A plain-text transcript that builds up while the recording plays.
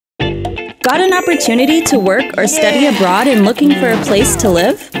Got an opportunity to work or study abroad and looking for a place to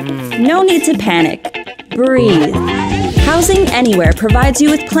live? No need to panic. Breathe. Housing Anywhere provides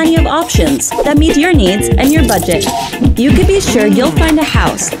you with plenty of options that meet your needs and your budget. You can be sure you'll find a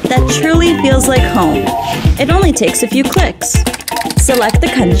house that truly feels like home. It only takes a few clicks. Select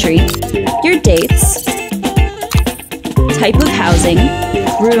the country, your dates, type of housing,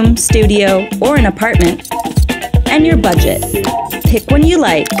 room, studio, or an apartment, and your budget. Pick one you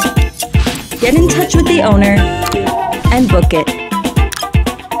like, get in touch with the owner, and book it.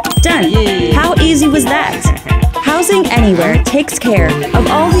 Done! How easy was that? Housing Anywhere takes care of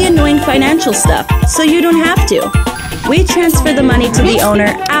all the annoying financial stuff, so you don't have to. We transfer the money to the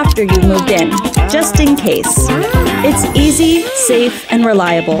owner after you've moved in, just in case. It's easy, safe, and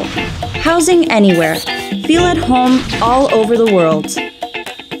reliable. Housing Anywhere. Feel at home all over the world.